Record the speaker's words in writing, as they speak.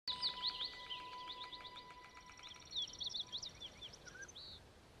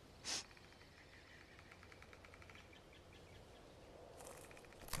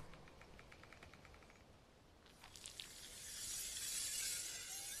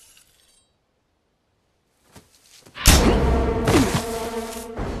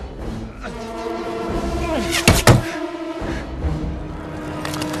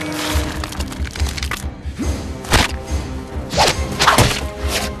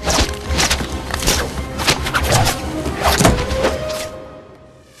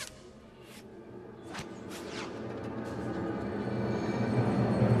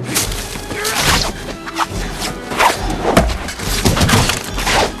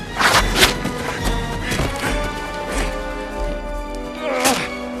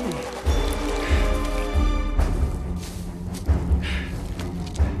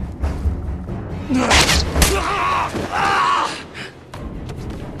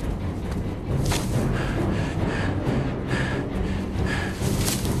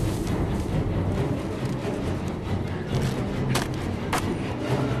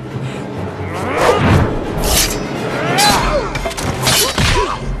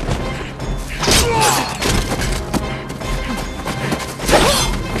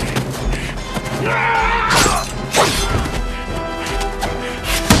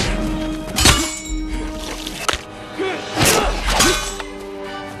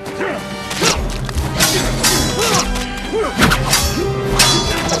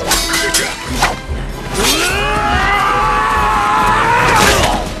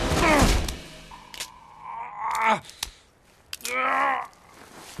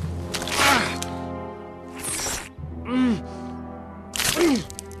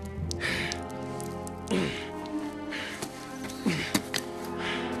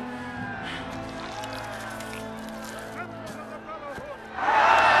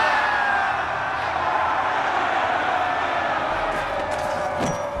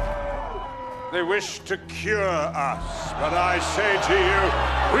They wish to cure us, but I say to you,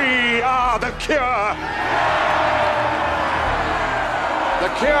 we are the cure! The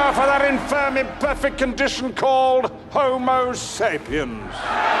cure for that infirm, imperfect condition called Homo sapiens.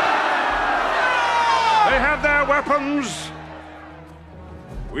 They have their weapons.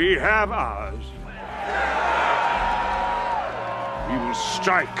 We have ours. We will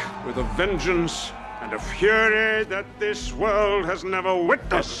strike with a vengeance and a fury that this world has never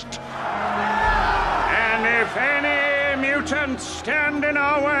witnessed. And if any mutants stand in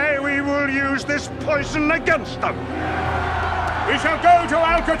our way, we will use this poison against them. We shall go to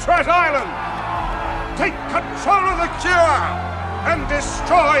Alcatraz Island, take control of the cure, and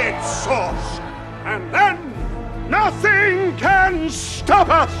destroy its source. And then, nothing can stop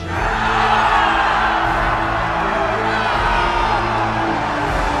us!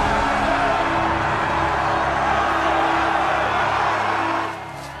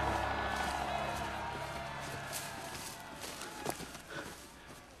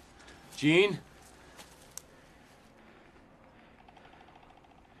 Jean?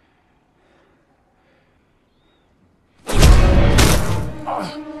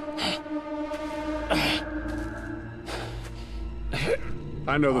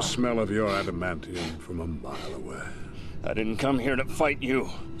 I know the smell of your adamantium from a mile away. I didn't come here to fight you.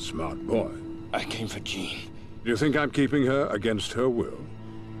 Smart boy. I came for Jean. Do you think I'm keeping her against her will?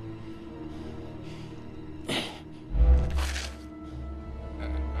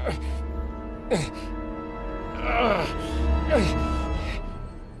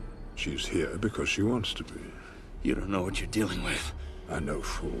 She's here because she wants to be. You don't know what you're dealing with. I know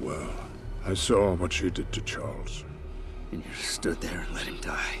full well. I saw what she did to Charles. And you just stood there and let him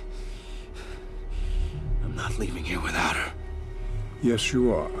die. I'm not leaving here without her. Yes,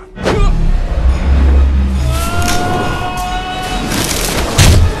 you are.